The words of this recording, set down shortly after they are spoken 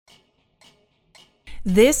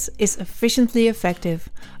This is Efficiently Effective,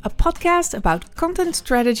 a podcast about content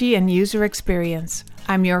strategy and user experience.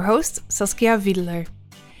 I'm your host, Saskia Wiedler.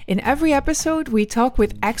 In every episode, we talk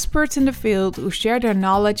with experts in the field who share their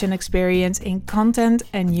knowledge and experience in content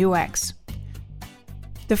and UX.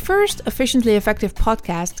 The first Efficiently Effective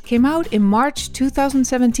podcast came out in March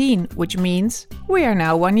 2017, which means we are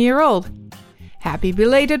now 1 year old. Happy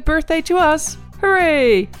belated birthday to us!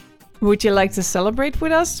 Hooray! Would you like to celebrate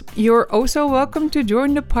with us? You're also welcome to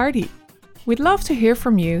join the party. We'd love to hear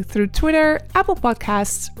from you through Twitter, Apple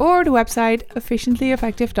Podcasts, or the website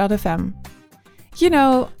efficientlyeffective.fm. You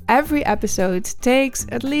know, every episode takes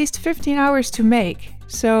at least 15 hours to make,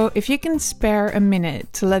 so if you can spare a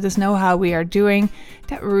minute to let us know how we are doing,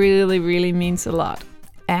 that really means a lot.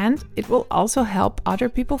 And it will also help other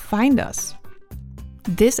people find us.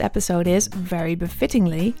 This episode is, very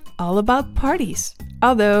befittingly, all about parties.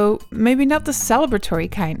 Although, maybe not the celebratory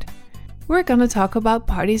kind. We're gonna talk about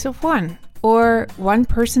parties of one, or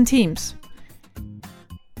one-person teams.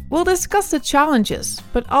 We'll discuss the challenges,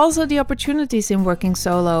 but also the opportunities in working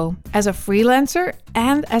solo, as a freelancer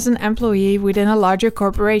and as an employee within a larger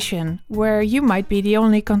corporation, where you might be the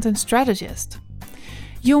only content strategist.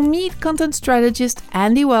 You'll meet content strategist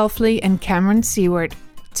Andy Welfley and Cameron Seward,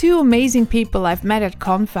 two amazing people I've met at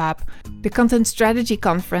Confab, the content strategy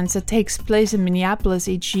conference that takes place in Minneapolis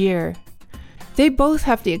each year. They both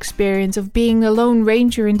have the experience of being the lone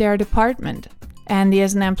ranger in their department. Andy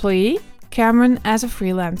as an employee, Cameron as a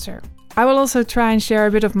freelancer. I will also try and share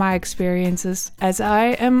a bit of my experiences, as I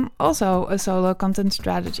am also a solo content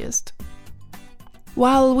strategist.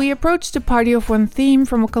 While we approach the party of one theme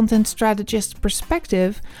from a content strategist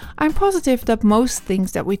perspective, I'm positive that most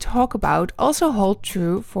things that we talk about also hold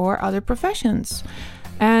true for other professions.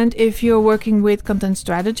 And if you're working with content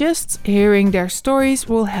strategists, hearing their stories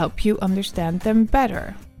will help you understand them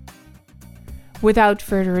better. Without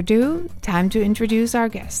further ado, time to introduce our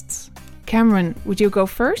guests. Cameron, would you go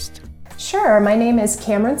first? Sure. My name is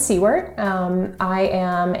Cameron Seward. I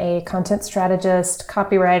am a content strategist,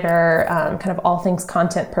 copywriter, kind of all things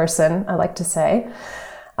content person, I like to say.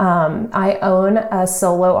 I own a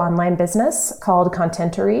solo online business called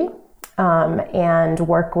Contentory, and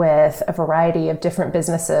work with a variety of different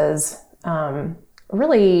businesses,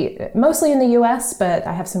 really mostly in the US, but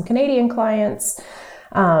I have some Canadian clients.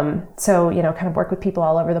 So, kind of work with people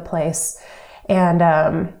all over the place.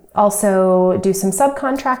 And also do some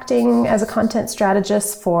subcontracting as a content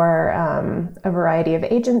strategist for a variety of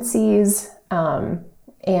agencies,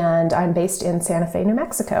 and I'm based in Santa Fe, New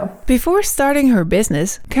Mexico. Before starting her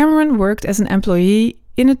business, Cameron worked as an employee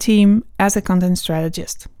in a team as a content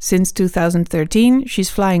strategist. Since 2013, she's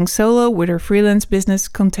flying solo with her freelance business,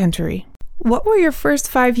 Contentory. What were your first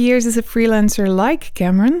 5 years as a freelancer like,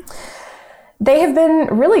 Cameron? They have been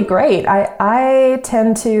really great. I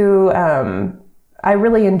tend to... I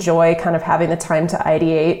really enjoy kind of having the time to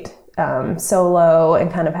ideate solo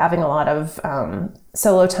and kind of having a lot of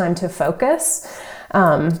solo time to focus.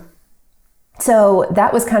 So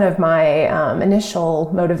that was kind of my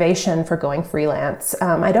initial motivation for going freelance.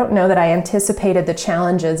 I don't know that I anticipated the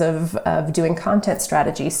challenges of doing content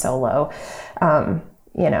strategy solo,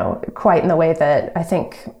 quite in the way that I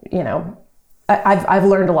think, I've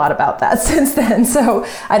learned a lot about that since then. So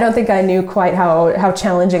I don't think I knew quite how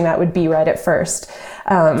challenging that would be right at first.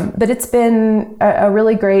 But it's been a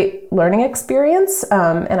really great learning experience.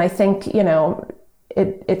 And I think,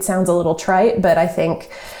 it sounds a little trite, but I think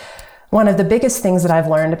one of the biggest things that I've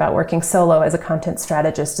learned about working solo as a content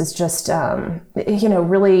strategist is just,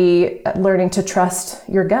 really learning to trust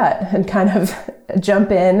your gut and kind of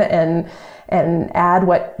jump in and add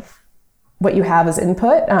what you have as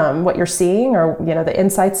input, what you're seeing, or, the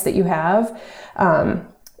insights that you have,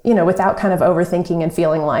 without kind of overthinking and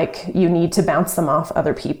feeling like you need to bounce them off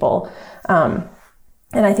other people.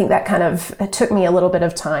 And I think that kind of took me a little bit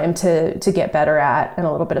of time to get better at, and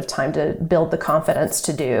a little bit of time to build the confidence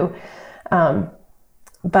to do.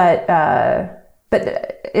 But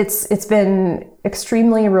it's been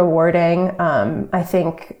extremely rewarding. I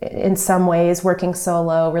think in some ways working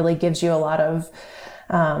solo really gives you a lot of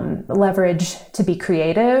leverage to be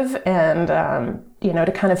creative and,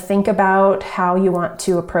 to kind of think about how you want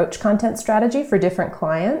to approach content strategy for different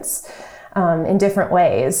clients in different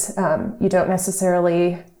ways. You don't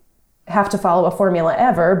necessarily have to follow a formula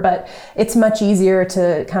ever, but it's much easier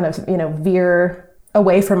to kind of, veer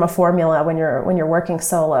away from a formula when you're working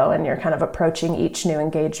solo and you're kind of approaching each new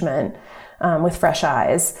engagement with fresh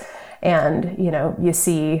eyes. And, you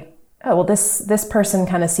see, oh, well, this person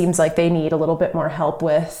kind of seems like they need a little bit more help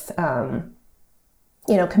with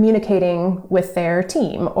communicating with their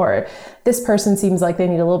team, or this person seems like they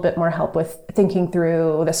need a little bit more help with thinking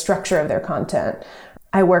through the structure of their content.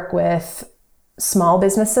 I work with small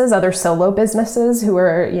businesses, other solo businesses who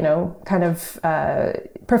are,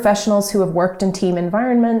 professionals who have worked in team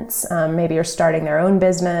environments, maybe are starting their own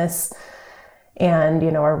business and,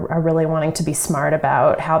 are really wanting to be smart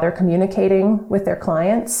about how they're communicating with their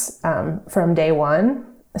clients from day one.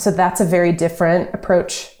 So that's a very different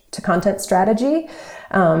approach to content strategy.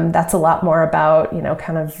 That's a lot more about,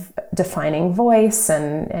 kind of defining voice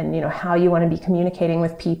and how you want to be communicating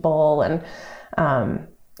with people and,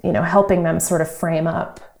 helping them sort of frame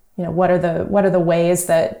up, what are the ways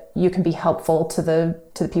that you can be helpful to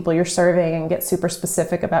the people you're serving, and get super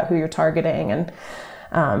specific about who you're targeting and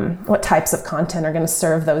what types of content are going to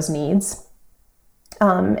serve those needs.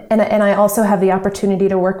 And I also have the opportunity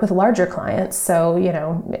to work with larger clients. So,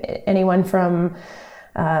 anyone from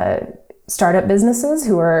startup businesses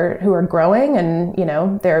who are growing and,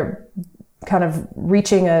 they're kind of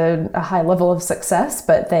reaching a high level of success,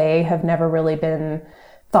 but they have never really been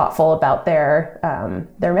thoughtful about their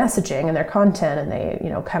messaging and their content, and they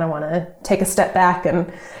kind of want to take a step back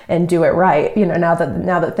and do it right, now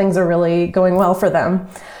that things are really going well for them,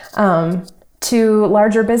 to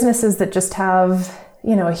larger businesses that just have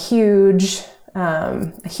a huge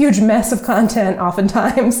mess of content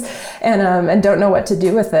oftentimes, and don't know what to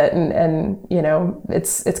do with it, and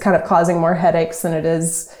it's kind of causing more headaches than it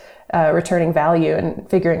is returning value, and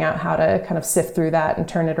figuring out how to kind of sift through that and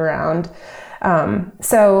turn it around.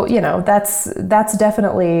 So that's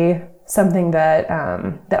definitely something that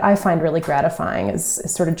I find really gratifying, is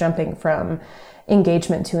sort of jumping from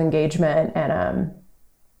engagement to engagement,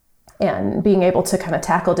 and being able to kind of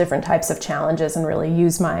tackle different types of challenges and really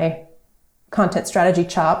use my content strategy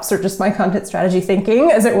chops, or just my content strategy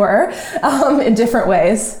thinking, as it were, in different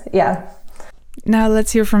ways. Yeah. Now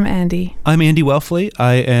let's hear from Andy. I'm Andy Welfley.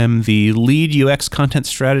 I am the lead UX content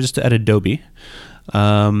strategist at Adobe.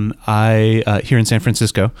 Here in San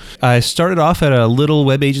Francisco. I started off at a little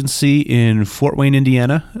web agency in Fort Wayne,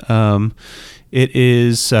 Indiana. I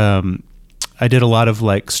did a lot of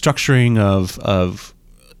structuring of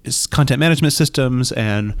content management systems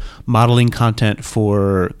and modeling content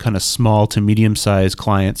for kind of small to medium-sized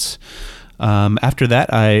clients. After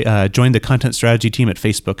that, I joined the content strategy team at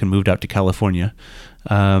Facebook and moved out to California.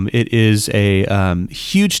 It is a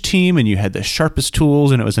huge team, and you had the sharpest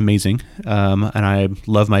tools, and it was amazing. And I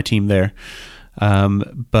love my team there.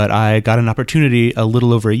 But I got an opportunity a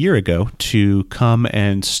little over a year ago to come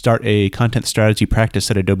and start a content strategy practice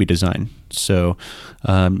at Adobe Design. So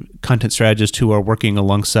content strategists who are working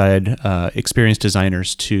alongside experienced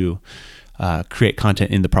designers to create content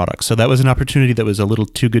in the product. So that was an opportunity that was a little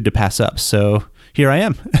too good to pass up. So here I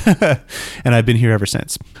am. And I've been here ever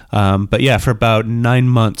since. But yeah, for about 9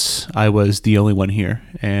 months, I was the only one here.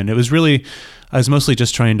 And it was really, I was mostly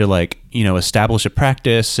just trying to establish a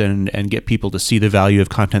practice and get people to see the value of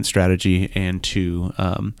content strategy, and to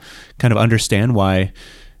kind of understand why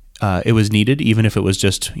it was needed, even if it was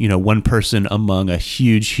just, one person among a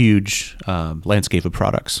huge landscape of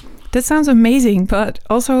products. That sounds amazing, but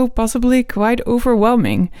also possibly quite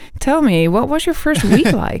overwhelming. Tell me, what was your first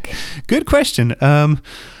week like? Good question.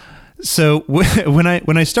 So when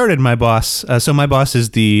I started, my boss is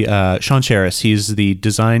the Sean Cheris. He's the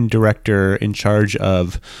design director in charge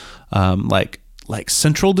of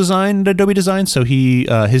central design at Adobe Design. So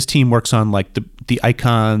his team works on the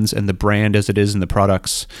icons and the brand as it is in the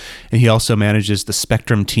products, and he also manages the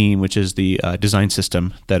Spectrum team, which is the design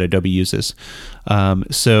system that Adobe uses.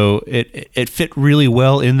 So it fit really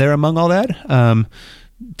well in there among all that.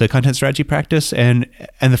 The content strategy practice, and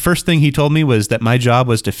the first thing he told me was that my job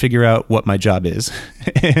was to figure out what my job is.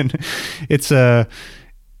 And it's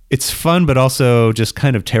fun, but also just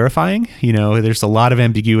kind of terrifying. There's a lot of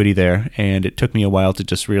ambiguity there, and it took me a while to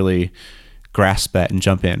just really grasp that and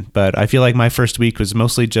jump in. But I feel like my first week was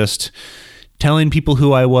mostly just telling people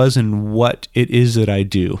who I was and what it is that I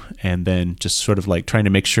do, and then just sort of trying to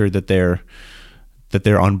make sure that they're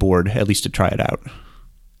on board, at least to try it out.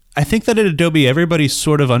 I think that at Adobe, everybody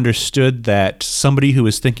sort of understood that somebody who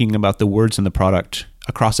was thinking about the words in the product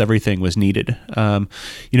across everything was needed.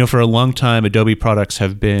 For a long time, Adobe products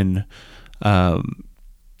have been,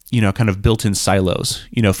 kind of built in silos.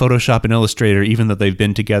 Photoshop and Illustrator, even though they've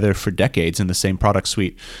been together for decades in the same product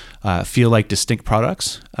suite, feel like distinct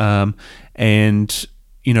products. And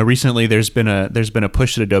recently there's been a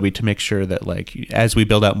push at Adobe to make sure that as we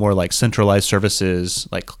build out more centralized services,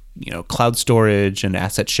 cloud storage and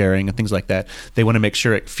asset sharing and things like that, they want to make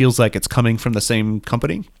sure it feels like it's coming from the same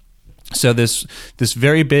company. So this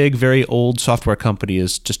very big, very old software company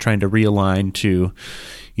is just trying to realign to,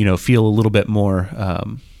 feel a little bit more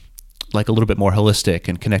like a little bit more holistic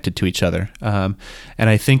and connected to each other. And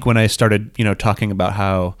I think when I started, talking about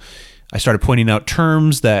how I started pointing out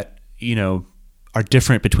terms that, are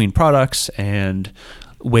different between products and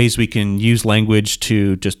ways we can use language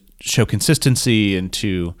to just show consistency and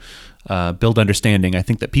to build understanding, I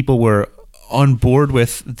think that people were on board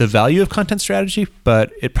with the value of content strategy,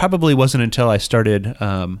 but it probably wasn't until I started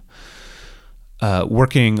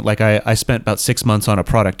working, like I spent about 6 months on a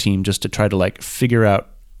product team just to try to like figure out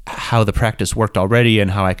how the practice worked already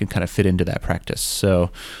and how I can kind of fit into that practice.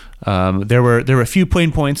 So there were a few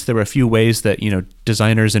pain points. There were a few ways that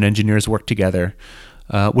designers and engineers work together,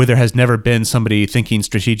 where there has never been somebody thinking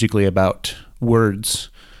strategically about words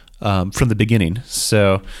from the beginning.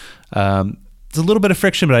 So it's a little bit of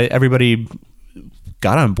friction, but everybody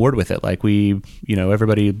got on board with it. Like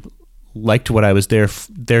everybody liked what I was there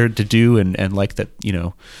to do, and liked that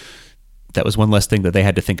that was one less thing that they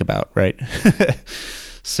had to think about, right?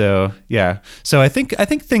 So yeah, so I think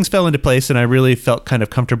things fell into place, and I really felt kind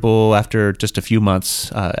of comfortable after just a few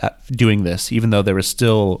months doing this, even though there was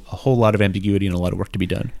still a whole lot of ambiguity and a lot of work to be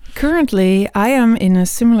done. Currently, I am in a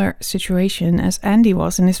similar situation as Andy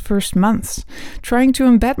was in his first months, trying to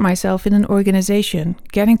embed myself in an organization,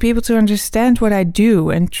 getting people to understand what I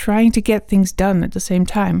do, and trying to get things done at the same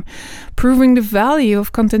time, proving the value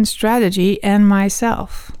of content strategy and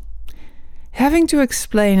myself. Having to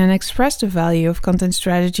explain and express the value of content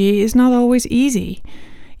strategy is not always easy.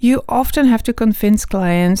 You often have to convince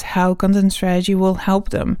clients how content strategy will help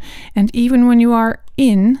them, and even when you are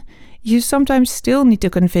in, you sometimes still need to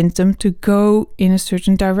convince them to go in a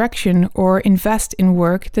certain direction or invest in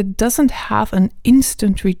work that doesn't have an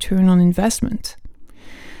instant return on investment.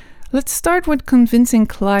 Let's start with convincing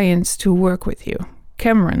clients to work with you.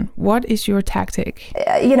 Cameron, what is your tactic?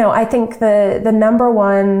 I think the number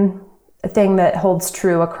one thing that holds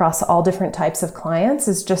true across all different types of clients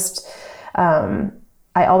is just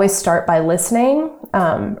I always start by listening,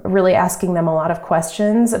 really asking them a lot of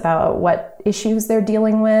questions about what issues they're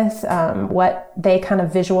dealing with, what they kind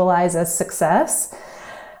of visualize as success,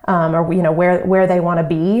 or where they want to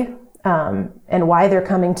be, and why they're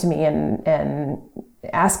coming to me and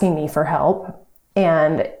asking me for help.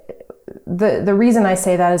 And the reason I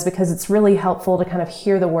say that is because it's really helpful to kind of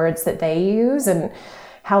hear the words that they use and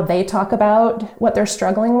how they talk about what they're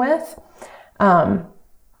struggling with.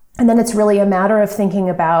 And then it's really a matter of thinking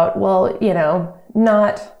about,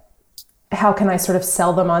 not how can I sort of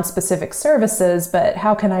sell them on specific services, but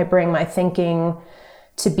how can I bring my thinking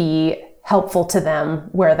to be helpful to them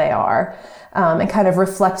where they are, and kind of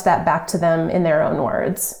reflect that back to them in their own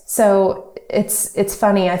words. So it's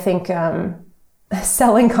funny, I think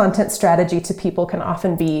selling content strategy to people can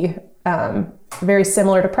often be very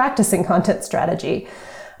similar to practicing content strategy.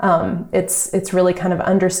 It's really kind of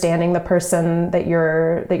understanding the person that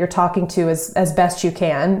you're talking to as best you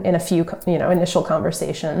can in a few initial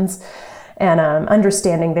conversations, and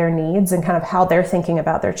understanding their needs and kind of how they're thinking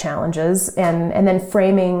about their challenges, and then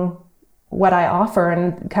framing what I offer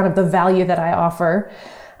and kind of the value that I offer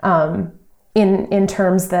in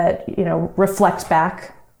terms that reflect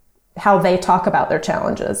back how they talk about their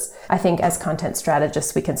challenges. I think as content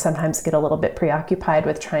strategists, we can sometimes get a little bit preoccupied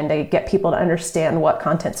with trying to get people to understand what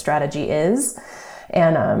content strategy is,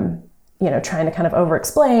 and trying to kind of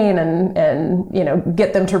over-explain and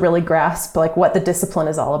get them to really grasp like what the discipline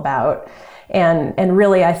is all about. And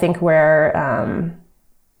really, I think where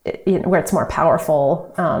it's more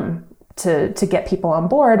powerful to get people on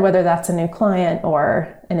board, whether that's a new client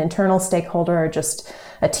or an internal stakeholder or just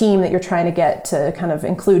a team that you're trying to get to kind of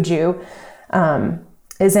include you,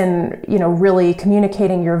 is in really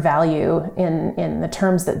communicating your value in the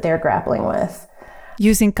terms that they're grappling with.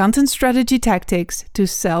 Using content strategy tactics to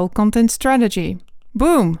sell content strategy.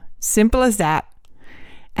 Boom! Simple as that.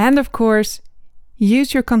 And of course,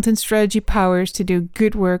 use your content strategy powers to do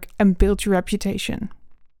good work and build your reputation.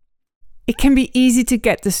 It can be easy to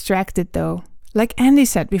get distracted though. Like Andy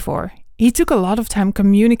said before, he took a lot of time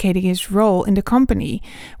communicating his role in the company,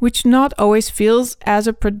 which not always feels as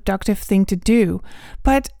a productive thing to do.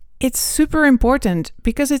 But it's super important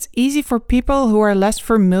because it's easy for people who are less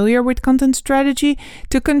familiar with content strategy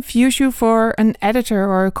to confuse you for an editor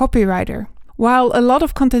or a copywriter. While a lot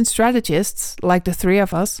of content strategists, like the three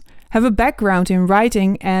of us, have a background in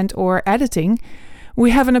writing and or editing,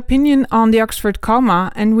 we have an opinion on the Oxford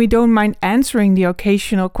comma and we don't mind answering the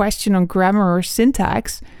occasional question on grammar or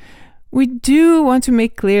syntax. We do want to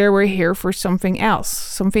make clear we're here for something else,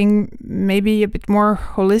 something maybe a bit more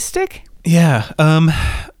holistic. Yeah.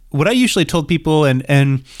 What I usually told people,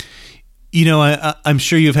 and I'm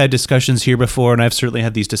sure you've had discussions here before, and I've certainly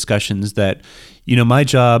had these discussions that, my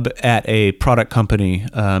job at a product company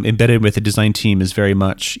embedded with a design team is very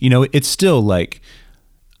much, it's still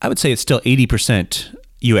I would say it's still 80%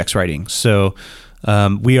 UX writing. So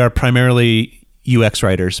we are primarily UX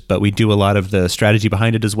writers, but we do a lot of the strategy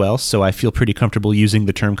behind it as well. So I feel pretty comfortable using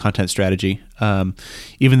the term content strategy.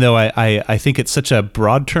 Even though I think it's such a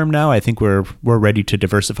broad term now, I think we're ready to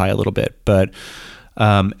diversify a little bit. But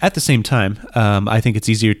at the same time, I think it's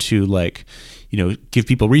easier to give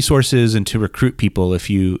people resources and to recruit people if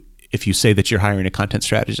you say that you're hiring a content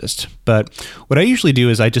strategist. But what I usually do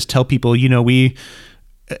is I just tell people, we,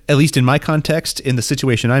 at least in my context, in the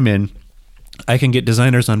situation I'm in, I can get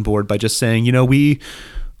designers on board by just saying,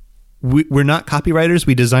 we're not copywriters.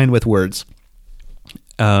 We design with words.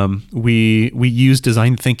 We use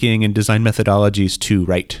design thinking and design methodologies to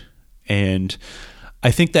write. And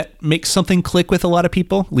I think that makes something click with a lot of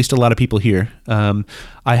people, at least a lot of people here.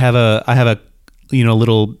 I have a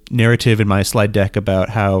little narrative in my slide deck about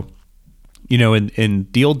how, in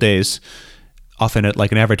the old days, often at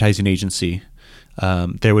an advertising agency,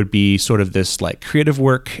 there would be sort of this creative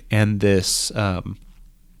work and this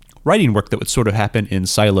writing work that would sort of happen in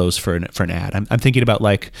silos for an ad. I'm thinking about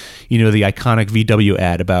the iconic VW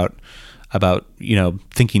ad about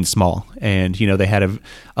thinking small, and they had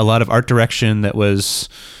a lot of art direction that was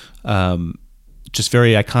just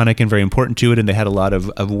very iconic and very important to it, and they had a lot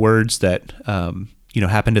of words that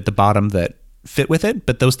happened at the bottom that fit with it,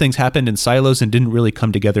 but those things happened in silos and didn't really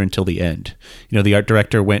come together until the end. The art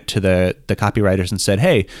director went to the copywriters and said,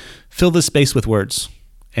 "Hey, fill this space with words,"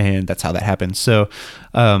 and that's how that happened. So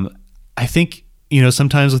I think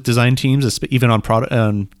sometimes with design teams, even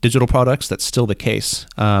on digital products, that's still the case.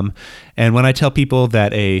 And when I tell people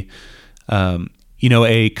that a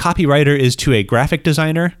copywriter is to a graphic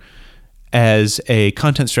designer as a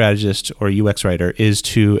content strategist or UX writer is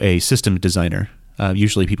to a system designer,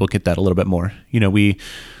 usually people get that a little bit more.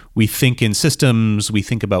 We think in systems, we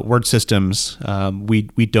think about word systems.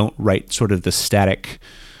 We don't write sort of the static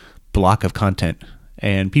block of content.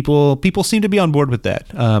 And people seem to be on board with that.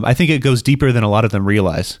 I think it goes deeper than a lot of them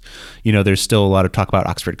realize. There's still a lot of talk about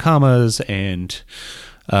Oxford commas and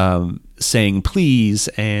saying please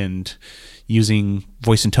and using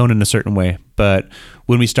voice and tone in a certain way. But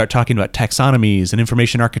when we start talking about taxonomies and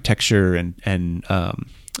information architecture and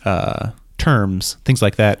terms, things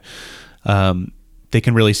like that, they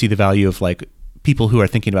can really see the value of people who are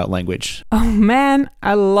thinking about language. Oh man,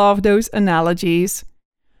 I love those analogies.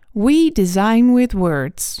 We design with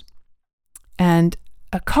words. And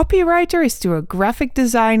a copywriter is to a graphic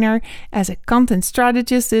designer as a content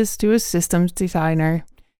strategist is to a systems designer.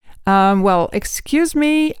 Excuse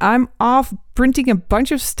me, I'm off printing a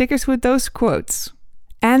bunch of stickers with those quotes.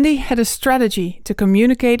 Andy had a strategy to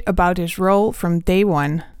communicate about his role from day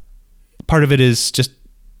one. Part of it is just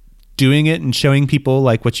doing it and showing people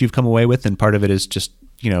what you've come away with, and part of it is just,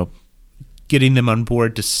 getting them on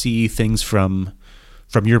board to see things from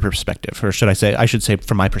your perspective, or I should say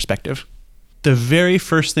from my perspective. The very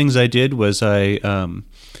first things I did was I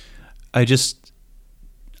guess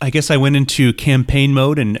I went into campaign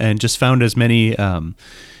mode and just found as many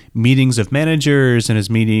meetings of managers and as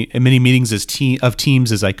many meetings of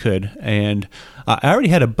teams as I could. And I already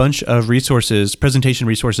had a bunch of presentation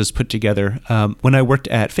resources put together. When I worked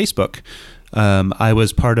at Facebook, I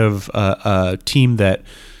was part of a team that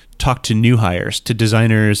talked to new hires, to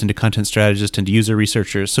designers and to content strategists and to user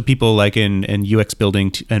researchers. So people in UX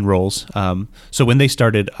building and roles. So when they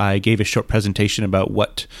started, I gave a short presentation about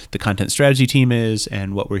what the content strategy team is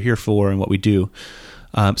and what we're here for and what we do.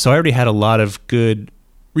 So I already had a lot of good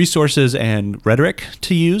resources and rhetoric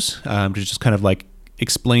to use to just kind of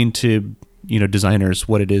explain to designers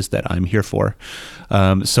what it is that I'm here for.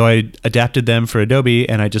 So I adapted them for Adobe,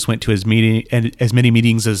 and I just went to as many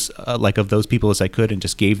meetings as of those people as I could, and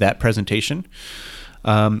just gave that presentation.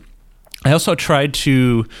 I also tried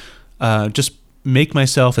to just make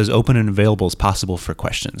myself as open and available as possible for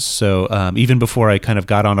questions. So even before I kind of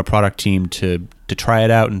got on a product team to try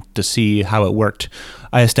it out and to see how it worked,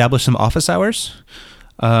 I established some office hours.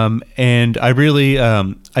 And I really,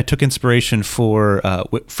 I took inspiration from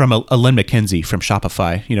Lynn McKenzie from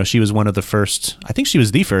Shopify. She was one of the first, I think she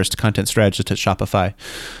was the first content strategist at Shopify,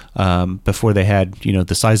 before they had,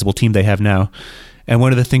 the sizable team they have now. And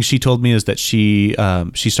one of the things she told me is that she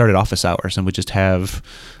started office hours and would just have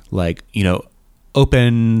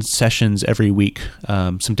open sessions every week,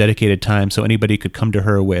 some dedicated time. So anybody could come to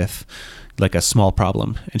her with a small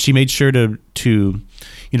problem. And she made sure to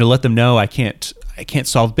let them know, can't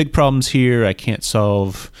solve big problems here. I can't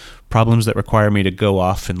solve problems that require me to go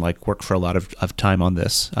off and like work for a lot of time on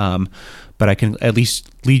this. But I can at least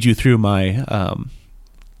lead you through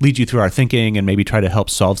our thinking and maybe try to help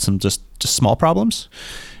solve some just small problems.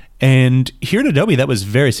 And here at Adobe, that was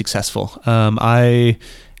very successful. I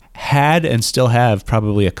had and still have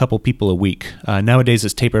probably a couple people a week. Nowadays,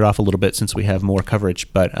 it's tapered off a little bit since we have more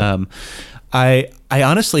coverage. But I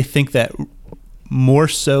honestly think that more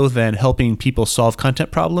so than helping people solve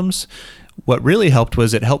content problems, what really helped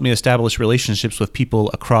was it helped me establish relationships with people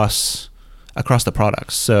across the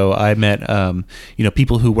products. So I met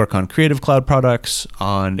people who work on Creative Cloud products,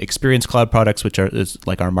 on Experience Cloud products, which is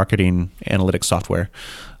like our marketing analytics software,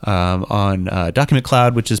 on Document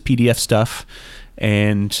Cloud, which is PDF stuff,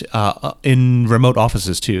 and in remote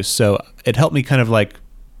offices too. So it helped me kind of like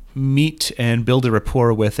meet and build a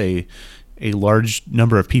rapport with a large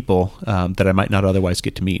number of people that I might not otherwise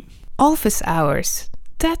get to meet. Office hours.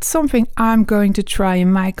 That's something I'm going to try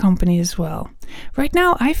in my company as well. Right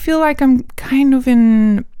now, I feel like I'm kind of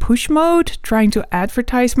in push mode, trying to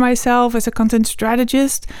advertise myself as a content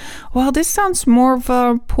strategist. While this sounds more of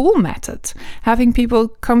a pull method, having people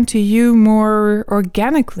come to you more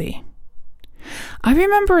organically. I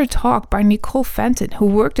remember a talk by Nicole Fenton, who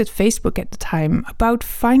worked at Facebook at the time, about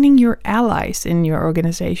finding your allies in your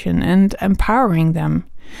organization and empowering them.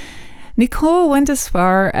 Nicole went as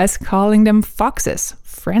far as calling them foxes,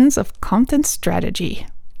 friends of content strategy.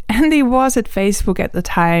 Andy was at Facebook at the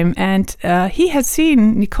time, and he had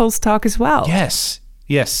seen Nicole's talk as well. Yes.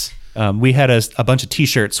 We had a bunch of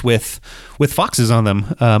T-shirts with foxes on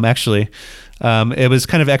them, actually. It was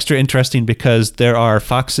kind of extra interesting because there are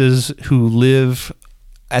foxes who live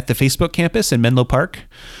at the Facebook campus in Menlo Park.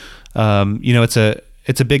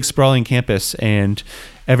 It's a big sprawling campus, and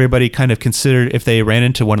everybody kind of considered if they ran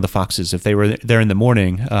into one of the foxes, if they were there in the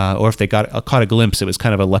morning, or if they caught a glimpse, it was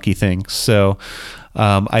kind of a lucky thing. So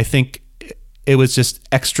I think it was just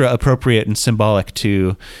extra appropriate and symbolic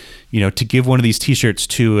to give one of these T-shirts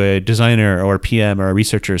to a designer or a PM or a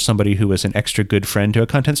researcher, somebody who was an extra good friend to a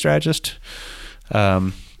content strategist.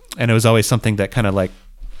 And it was always something that kind of like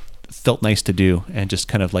felt nice to do and just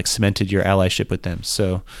kind of like cemented your allyship with them.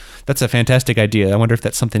 So that's a fantastic idea. I wonder if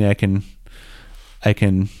that's something I can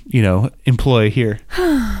employ here.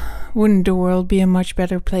 Wouldn't the world be a much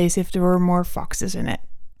better place if there were more foxes in it?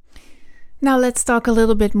 Now let's talk a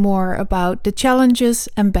little bit more about the challenges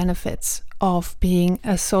and benefits of being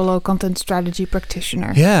a solo content strategy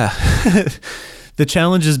practitioner. Yeah. The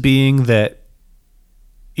challenges being that,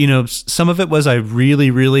 some of it was I really,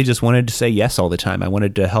 really just wanted to say yes all the time. I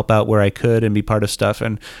wanted to help out where I could and be part of stuff.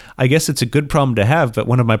 And I guess it's a good problem to have, but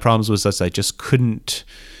one of my problems was that I just couldn't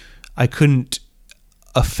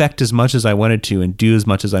affect as much as I wanted to and do as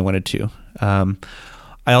much as I wanted to.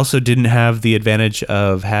 I also didn't have the advantage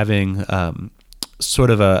of having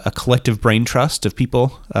sort of a collective brain trust of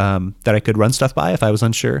people that I could run stuff by if I was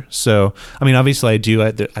unsure. So, I mean, obviously I do.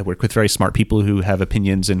 I work with very smart people who have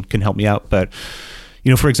opinions and can help me out. But,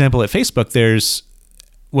 for example, at Facebook,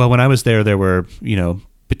 when I was there were,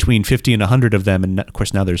 between 50 and 100 of them. And of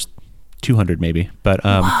course, now there's 200 maybe. But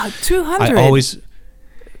wow, 200. I always,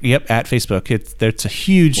 at Facebook. It's a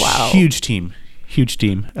huge team. Huge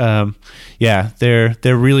team. They're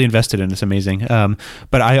really invested in it. It's amazing.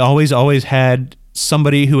 But I always had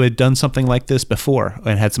somebody who had done something like this before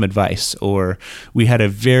and had some advice, or we had a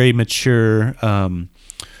very mature,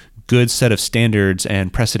 good set of standards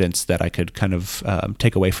and precedents that I could kind of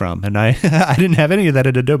take away from. And I didn't have any of that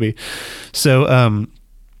at Adobe. So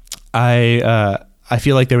I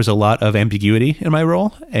feel like there was a lot of ambiguity in my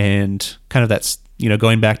role, and kind of that's,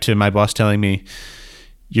 going back to my boss telling me,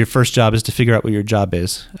 your first job is to figure out what your job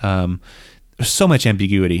is. There's so much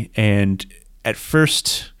ambiguity. And at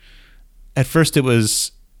first it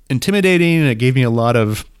was intimidating, and it gave me a lot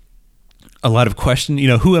of question.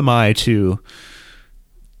 Who am I to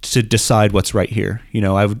decide what's right here?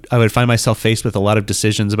 I would find myself faced with a lot of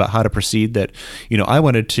decisions about how to proceed that, I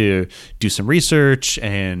wanted to do some research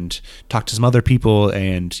and talk to some other people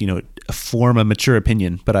and, form a mature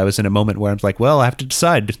opinion. But I was in a moment where I was like, well, I have to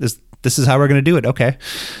decide this is how we're going to do it. Okay.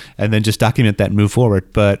 And then just document that and move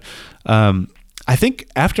forward. But I think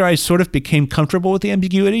after I sort of became comfortable with the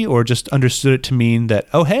ambiguity, or just understood it to mean that,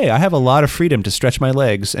 oh, hey, I have a lot of freedom to stretch my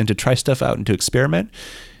legs and to try stuff out and to experiment,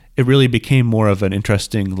 it really became more of an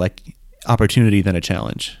interesting opportunity than a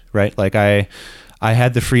challenge, right? Like I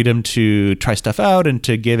had the freedom to try stuff out and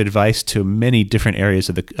to give advice to many different areas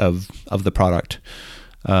of the product.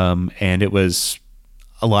 And it was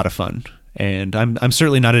a lot of fun. And I'm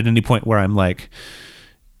certainly not at any point where I'm like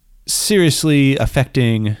seriously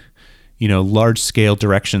affecting, large scale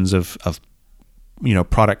directions of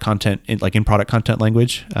product content in product content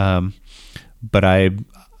language. But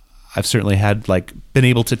I've certainly had been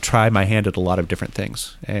able to try my hand at a lot of different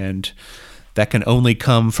things, and that can only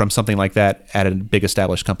come from something like that at a big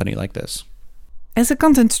established company like this. As a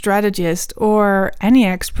content strategist, or any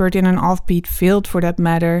expert in an offbeat field for that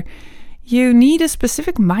matter, you need a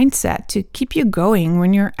specific mindset to keep you going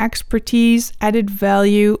when your expertise, added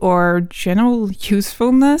value, or general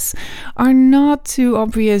usefulness are not too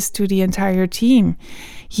obvious to the entire team.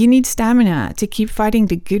 You need stamina to keep fighting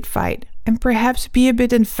the good fight, and perhaps be a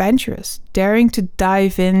bit adventurous, daring to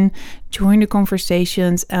dive in, join the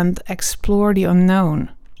conversations, and explore the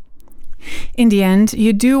unknown. In the end,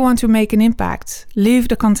 you do want to make an impact, leave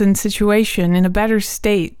the content situation in a better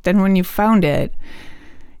state than when you found it.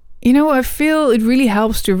 I feel it really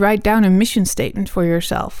helps to write down a mission statement for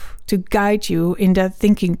yourself, to guide you in that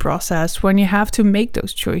thinking process when you have to make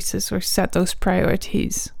those choices or set those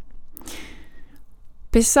priorities.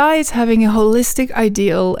 Besides having a holistic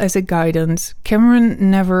ideal as a guidance,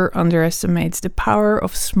 Cameron never underestimates the power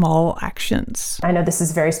of small actions. I know this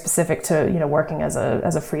is very specific to working as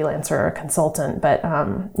a freelancer or a consultant, but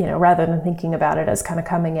rather than thinking about it as kind of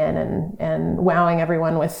coming in and wowing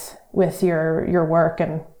everyone with your work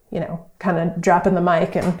and kind of dropping the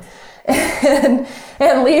mic and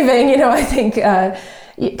leaving, I think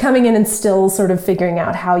coming in and still sort of figuring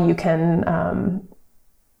out how you can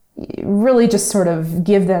really just sort of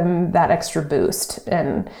give them that extra boost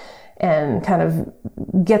and kind of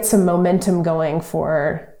get some momentum going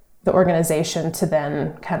for the organization to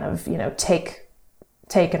then kind of, take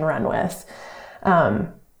and run with.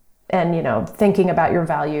 And, thinking about your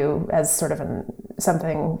value as sort of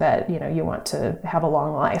something that, you want to have a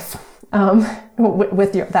long life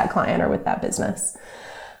with that client or with that business.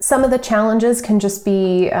 Some of the challenges can just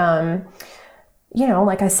be,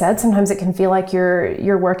 like I said, sometimes it can feel like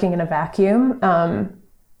you're working in a vacuum. And,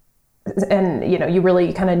 you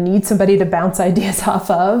really kind of need somebody to bounce ideas off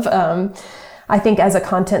of. I think as a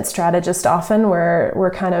content strategist, often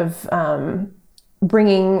we're kind of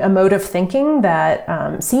bringing a mode of thinking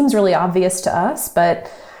that seems really obvious to us,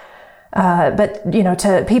 but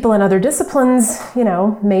to people in other disciplines,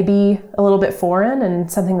 maybe a little bit foreign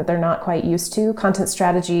and something that they're not quite used to. Content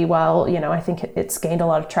strategy, while, I think it's gained a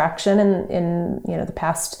lot of traction in the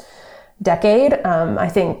past decade, I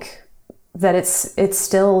think that it's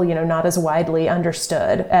still, not as widely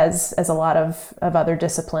understood as a lot of other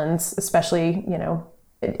disciplines, especially,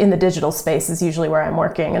 in the digital space is usually where I'm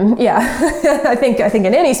working. And yeah, I think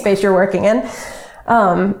in any space you're working in.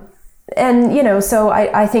 And, so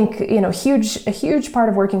I think, a huge part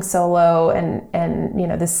of working solo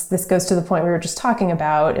and this goes to the point we were just talking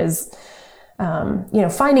about is,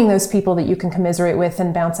 finding those people that you can commiserate with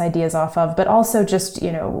and bounce ideas off of, but also just,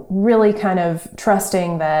 really kind of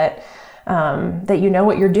trusting that, that you know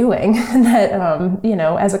what you're doing, and that,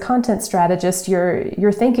 as a content strategist,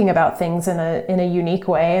 you're thinking about things in a unique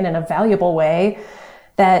way and in a valuable way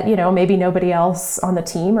that, maybe nobody else on the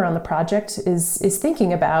team or on the project is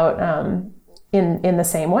thinking about in the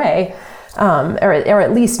same way, or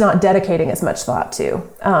at least not dedicating as much thought to.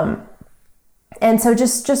 And so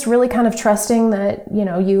just really kind of trusting that,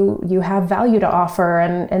 you have value to offer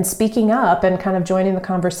and speaking up and kind of joining the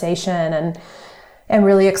conversation and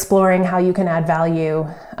really exploring how you can add value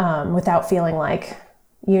without feeling like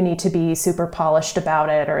you need to be super polished about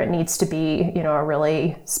it, or it needs to be, a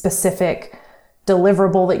really specific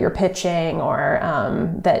deliverable that you're pitching, or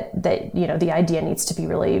that the idea needs to be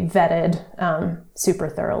really vetted super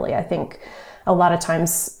thoroughly. I think a lot of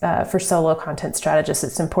times for solo content strategists,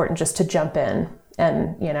 it's important just to jump in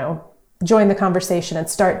and join the conversation and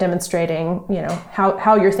start demonstrating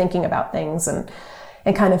how you're thinking about things and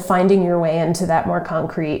kind of finding your way into that more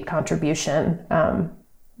concrete contribution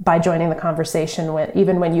by joining the conversation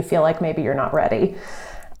even when you feel like maybe you're not ready.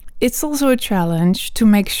 It's also a challenge to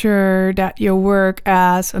make sure that your work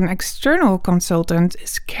as an external consultant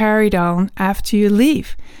is carried on after you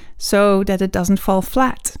leave, so that it doesn't fall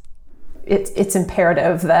flat. It's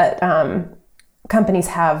imperative that companies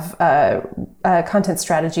have a content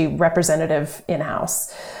strategy representative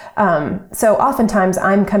in-house. So oftentimes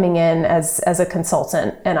I'm coming in as a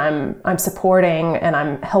consultant, and I'm supporting and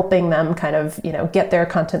I'm helping them kind of, get their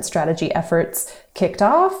content strategy efforts kicked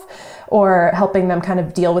off, or helping them kind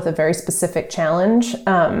of deal with a very specific challenge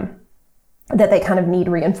that they kind of need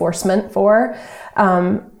reinforcement for.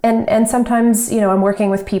 And sometimes, I'm working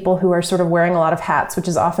with people who are sort of wearing a lot of hats, which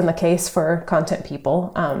is often the case for content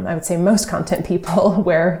people. I would say most content people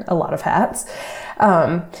wear a lot of hats.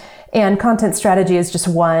 And content strategy is just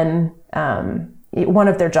one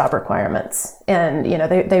of their job requirements. And,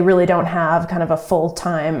 they really don't have kind of a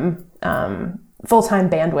full-time, full-time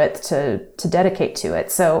bandwidth to dedicate to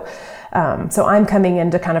it. So I'm coming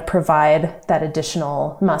in to kind of provide that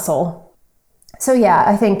additional muscle. So yeah,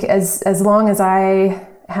 I think as long as I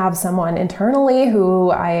have someone internally who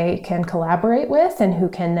I can collaborate with and who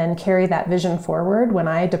can then carry that vision forward when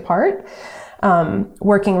I depart,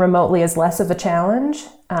 working remotely is less of a challenge.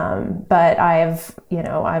 But I've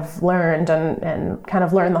learned and kind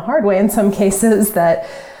of learned the hard way in some cases that,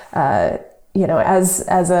 as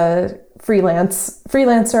a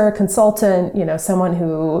freelancer, consultant, someone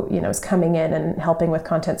who, is coming in and helping with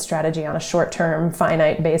content strategy on a short-term,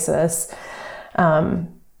 finite basis,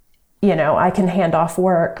 I can hand off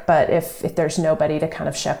work, but if there's nobody to kind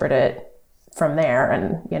of shepherd it from there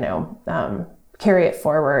and, carry it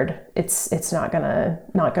forward, it's not gonna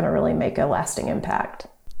really make a lasting impact.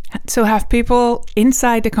 So have people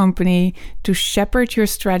inside the company to shepherd your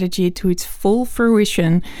strategy to its full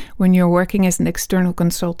fruition when you're working as an external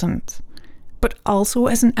consultant. But also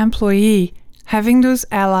as an employee, having those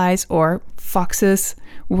allies or foxes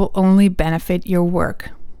will only benefit your work.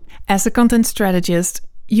 As a content strategist,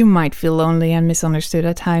 you might feel lonely and misunderstood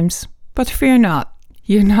at times, but fear not,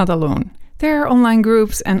 you're not alone. There are online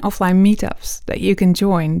groups and offline meetups that you can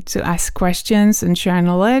join to ask questions and share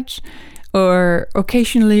knowledge, or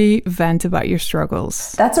occasionally vent about your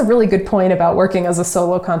struggles. That's a really good point about working as a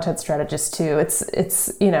solo content strategist too. It's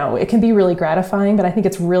it can be really gratifying, but I think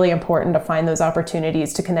it's really important to find those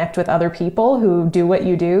opportunities to connect with other people who do what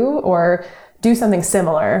you do or do something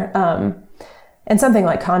similar. And something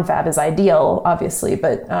like Confab is ideal, obviously,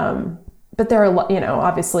 but there are,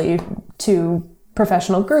 obviously 2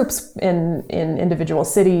 professional groups in individual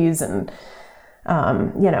cities and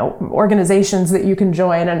organizations that you can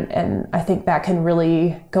join. And I think that can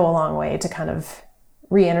really go a long way to kind of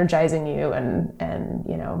re-energizing you and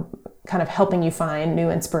kind of helping you find new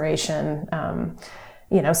inspiration.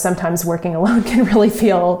 Sometimes working alone can really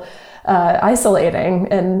feel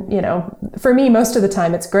isolating. And, for me, most of the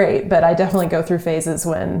time it's great, but I definitely go through phases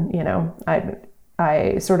when,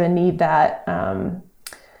 I sort of need that,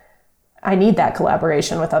 I need that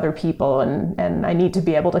collaboration with other people and I need to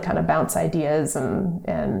be able to kind of bounce ideas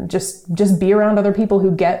and just be around other people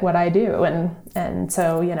who get what I do. And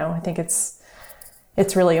so, I think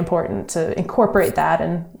it's really important to incorporate that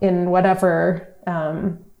in whatever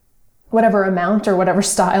amount or whatever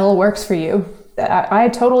style works for you. I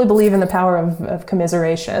totally believe in the power of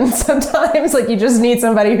commiseration. Sometimes you just need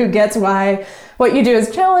somebody who gets why what you do is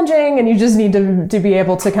challenging, and you just need to be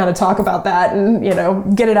able to kind of talk about that and,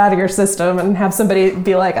 get it out of your system and have somebody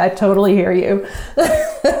be like, I totally hear you.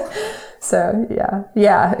 So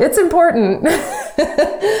yeah, it's important.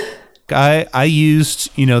 I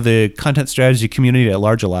used, the content strategy community at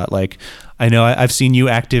large a lot. I know I've seen you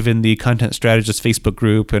active in the Content Strategist Facebook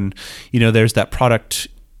group, and, there's that product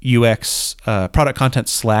UX, product content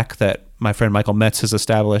Slack that my friend Michael Metz has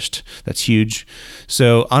established. That's huge.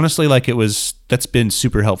 So honestly, that's been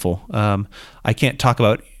super helpful. I can't talk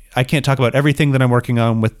about everything that I'm working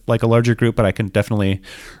on with a larger group, but I can definitely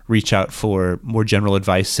reach out for more general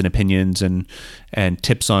advice and opinions and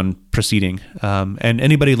tips on proceeding. And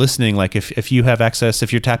anybody listening, if you have access,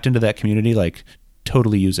 if you're tapped into that community,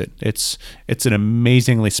 totally use it. It's an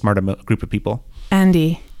amazingly smart group of people.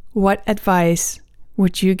 Andy, what advice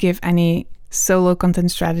would you give any solo content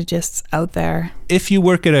strategists out there? If you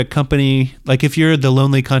work at a company, if you're the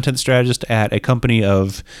lonely content strategist at a company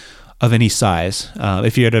of any size,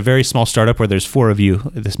 if you're at a very small startup where there's 4 of you,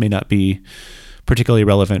 this may not be particularly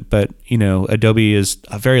relevant, but Adobe is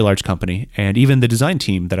a very large company, and even the design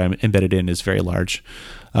team that I'm embedded in is very large.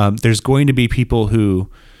 There's going to be people who,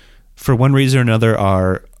 for one reason or another,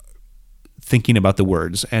 are thinking about the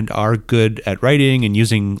words and are good at writing and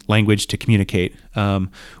using language to communicate.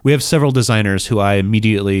 We have several designers who I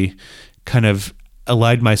immediately kind of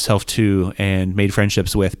allied myself to and made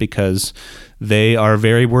friendships with because they are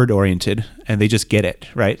very word oriented and they just get it,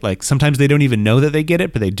 right? Sometimes they don't even know that they get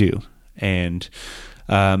it, but they do. And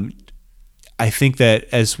I think that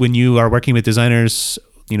as when you are working with designers,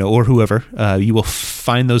 or whoever, you will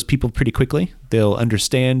find those people pretty quickly. They'll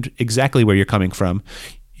understand exactly where you're coming from.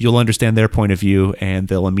 You'll understand their point of view, and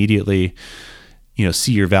they'll immediately,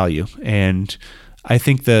 see your value. And I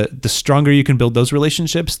think the stronger you can build those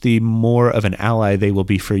relationships, the more of an ally they will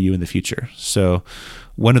be for you in the future. So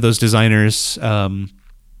one of those designers,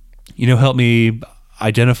 helped me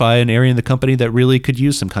identify an area in the company that really could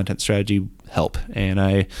use some content strategy help. And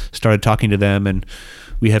I started talking to them, and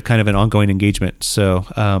we have kind of an ongoing engagement. So,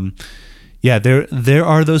 there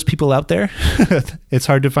are those people out there. It's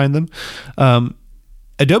hard to find them.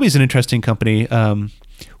 Adobe is an interesting company.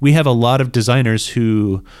 We have a lot of designers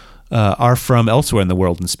who are from elsewhere in the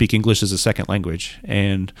world and speak English as a second language.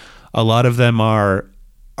 And a lot of them are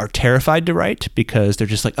terrified to write because they're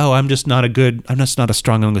just like, oh, I'm just not a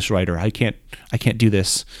strong English writer. I can't do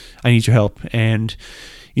this. I need your help. And,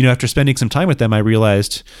 after spending some time with them, I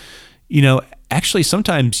realized, actually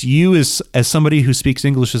sometimes you as somebody who speaks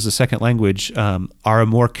English as a second language, are a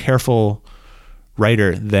more careful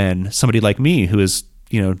writer than somebody like me who is,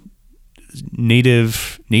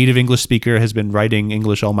 native English speaker, has been writing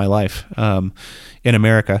English all my life, in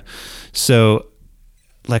America. So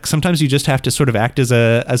like sometimes you just have to sort of act as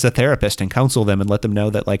a therapist and counsel them and let them know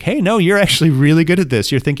that like, hey, no, you're actually really good at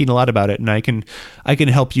this. You're thinking a lot about it, and I can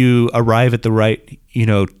help you arrive at the right,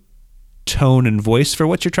 tone and voice for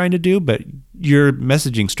what you're trying to do, but your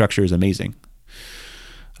messaging structure is amazing.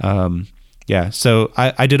 So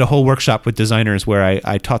I did a whole workshop with designers where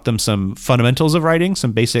I taught them some fundamentals of writing,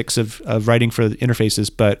 some basics of writing for the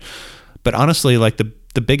interfaces, but honestly, like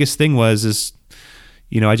the biggest thing is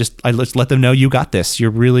I just let them know, you got this.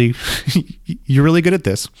 You're really good at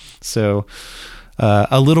this. So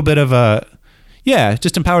a little bit of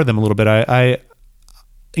just empower them a little bit.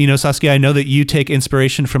 Saskia, I know that you take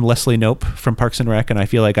inspiration from Leslie Knope from Parks and Rec, and I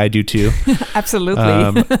feel like I do too.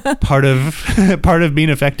 Absolutely. Part of being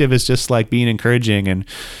effective is just like being encouraging and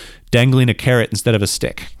dangling a carrot instead of a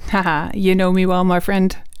stick. Haha, you know me well, my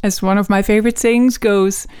friend. As one of my favorite sayings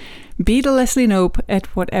goes, be the Leslie Knope at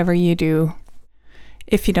whatever you do.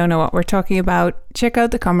 If you don't know what we're talking about, check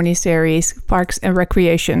out the comedy series Parks and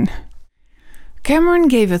Recreation. Cameron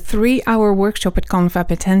gave a 3-hour workshop at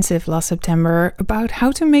Confab Intensive last September about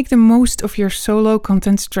how to make the most of your solo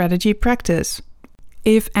content strategy practice.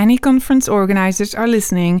 If any conference organizers are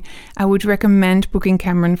listening, I would recommend booking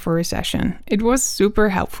Cameron for a session. It was super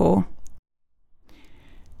helpful.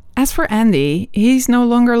 As for Andy, he's no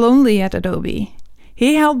longer lonely at Adobe.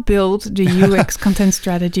 He helped build the UX content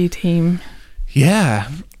strategy team. Yeah.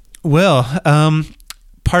 Well,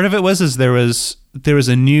 part of it was there was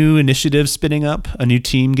a new initiative spinning up, a new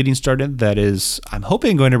team getting started that is, I'm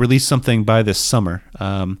hoping, going to release something by this summer.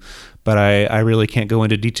 But I really can't go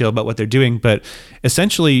into detail about what they're doing. But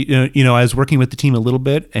essentially, I was working with the team a little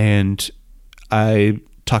bit, and I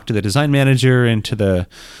talked to the design manager and to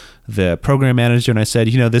the program manager, and I said,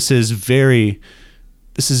 this is very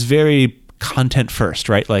content first,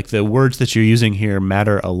 right? Like the words that you're using here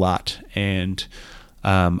matter a lot. And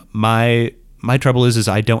my trouble is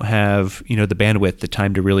I don't have, the bandwidth, the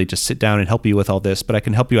time to really just sit down and help you with all this, but I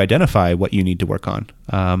can help you identify what you need to work on.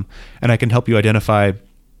 And I can help you identify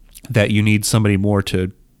that you need somebody more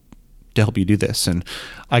to help you do this. And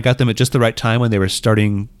I got them at just the right time when they were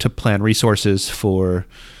starting to plan resources for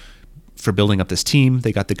building up this team.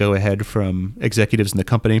 They got the go ahead from executives in the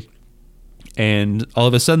company. And all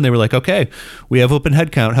of a sudden they were like, okay, we have open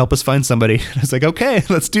headcount. Help us find somebody. And I was like, okay,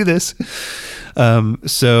 let's do this.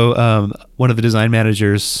 So one of the design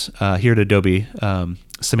managers here at Adobe,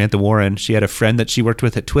 Samantha Warren, she had a friend that she worked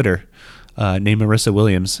with at Twitter named Marissa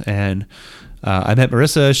Williams. And I met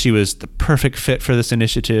Marissa. She was the perfect fit for this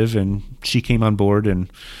initiative. And she came on board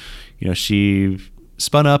and, she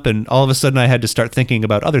spun up, and all of a sudden I had to start thinking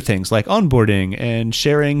about other things like onboarding and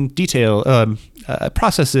sharing detail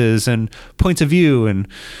processes and points of view. And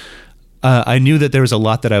I knew that there was a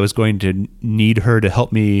lot that I was going to need her to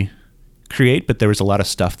help me create, but there was a lot of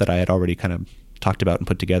stuff that I had already kind of talked about and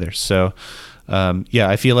put together. So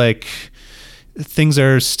I feel like things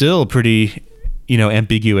are still pretty,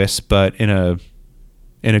 ambiguous, but in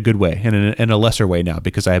a good way, and in a lesser way now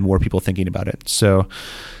because I have more people thinking about it. So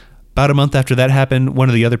about a month after that happened, one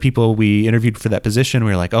of the other people we interviewed for that position,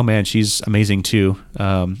 we were like, oh man, she's amazing too.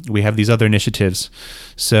 We have these other initiatives.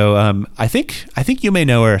 So I think you may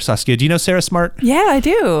know her, Saskia. Do you know Sarah Smart? Yeah, I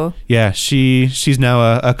do. Yeah, she's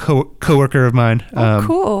now a coworker of mine. Oh,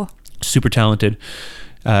 cool. Super talented.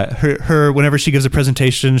 Her whenever she gives a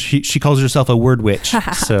presentation, she calls herself a word witch.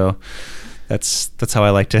 So that's how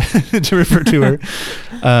I like to to refer to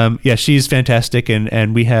her. She's fantastic,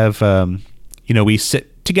 and we have we sit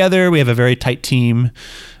together. We have a very tight team.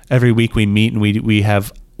 Every week we meet and we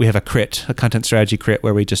have a crit, a content strategy crit,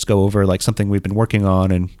 where we just go over like something we've been working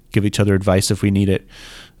on and give each other advice if we need it.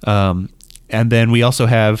 And then we also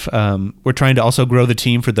have, we're trying to also grow the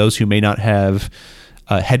team for those who may not have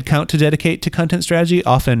a headcount to dedicate to content strategy.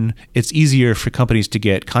 Often it's easier for companies to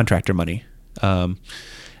get contractor money.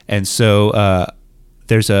 And so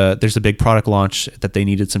there's a big product launch that they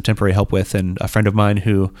needed some temporary help with. And a friend of mine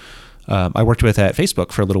who I worked with at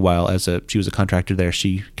Facebook for a little while she was a contractor there.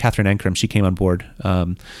 Catherine Ankrum, she came on board.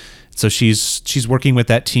 So she's working with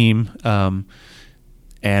that team. And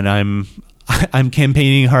I'm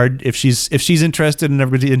campaigning hard if she's interested and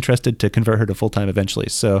everybody's interested to convert her to full-time eventually.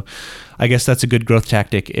 So I guess that's a good growth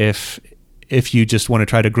tactic if you just want to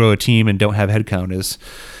try to grow a team and don't have headcount, is,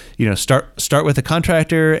 start with a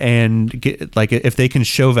contractor and get, like, if they can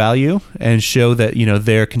show value and show that,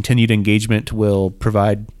 their continued engagement will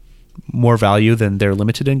provide more value than their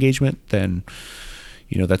limited engagement, then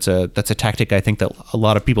that's a tactic I think that a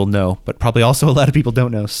lot of people know, but probably also a lot of people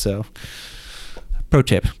don't know. So pro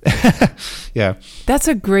tip. Yeah. That's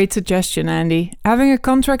a great suggestion, Andy. Having a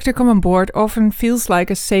contractor come on board often feels like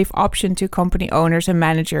a safe option to company owners and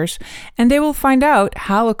managers, and they will find out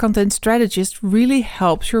how a content strategist really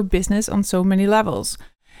helps your business on so many levels.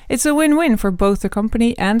 It's a win-win for both the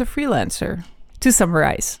company and the freelancer. To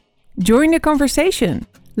summarize, join the conversation.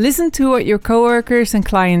 Listen to what your coworkers and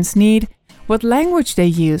clients need, what language they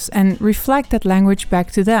use, and reflect that language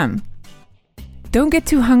back to them. Don't get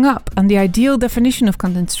too hung up on the ideal definition of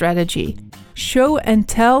content strategy. Show and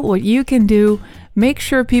tell what you can do. Make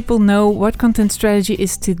sure people know what content strategy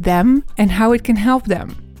is to them and how it can help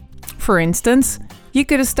them. For instance, you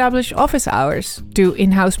could establish office hours, do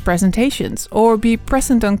in-house presentations, or be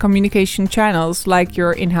present on communication channels like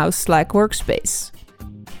your in-house Slack workspace.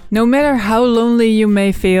 No matter how lonely you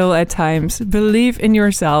may feel at times, believe in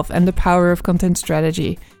yourself and the power of content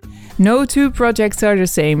strategy. No two projects are the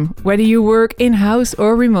same, whether you work in-house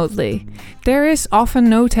or remotely. There is often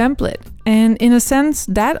no template, and in a sense,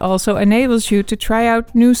 that also enables you to try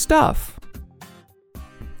out new stuff.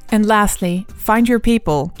 And lastly, find your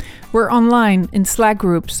people. We're online in Slack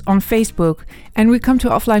groups, on Facebook, and we come to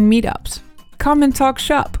offline meetups. Come and talk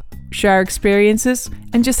shop, share experiences,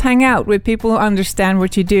 and just hang out with people who understand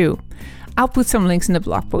what you do. I'll put some links in the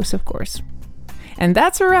blog post, of course. And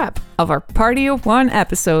that's a wrap of our Party of One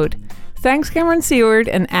episode. Thanks Cameron Seward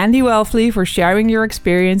and Andy Welfley for sharing your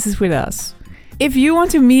experiences with us. If you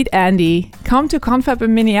want to meet Andy, come to Confab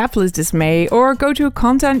in Minneapolis this May or go to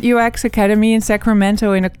Content UX Academy in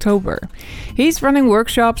Sacramento in October. He's running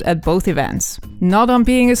workshops at both events, not on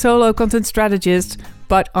being a solo content strategist,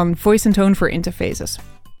 but on voice and tone for interfaces.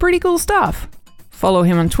 Pretty cool stuff. Follow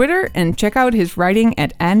him on Twitter and check out his writing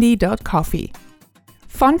at andy.coffee.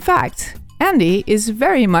 Fun fact, Andy is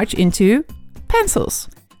very much into pencils.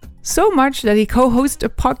 So much that he co-hosts a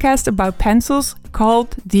podcast about pencils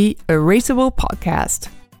called the Erasable Podcast.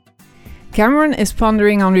 Cameron is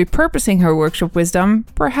pondering on repurposing her workshop wisdom,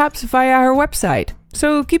 perhaps via her website.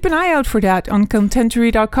 So keep an eye out for that on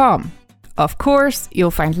contentory.com. Of course,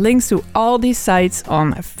 you'll find links to all these sites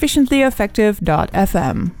on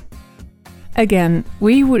efficientlyeffective.fm. Again,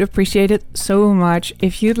 we would appreciate it so much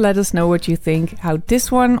if you'd let us know what you think, how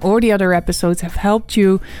this one or the other episodes have helped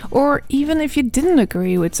you, or even if you didn't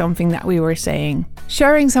agree with something that we were saying.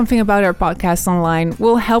 Sharing something about our podcast online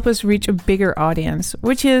will help us reach a bigger audience,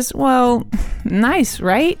 which is, well, nice,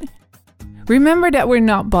 right? Remember that we're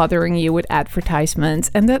not bothering you with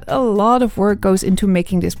advertisements and that a lot of work goes into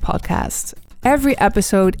making this podcast. Every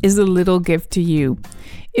episode is a little gift to you.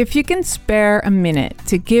 If you can spare a minute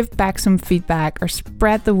to give back some feedback or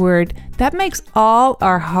spread the word, that makes all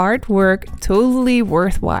our hard work totally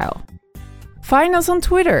worthwhile. Find us on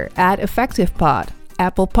Twitter at EffectivePod,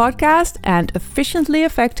 Apple Podcast, and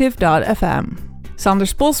efficientlyeffective.fm. Sander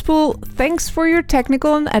Spolspoel, thanks for your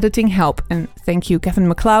technical and editing help, and thank you Kevin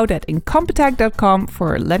MacLeod at Incompetech.com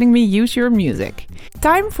for letting me use your music.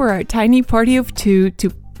 Time for our tiny party of two to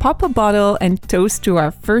pop a bottle and toast to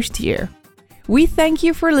our first year. We thank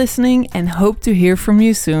you for listening and hope to hear from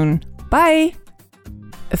you soon. Bye!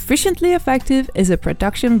 Efficiently Effective is a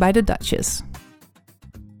production by The Duchess.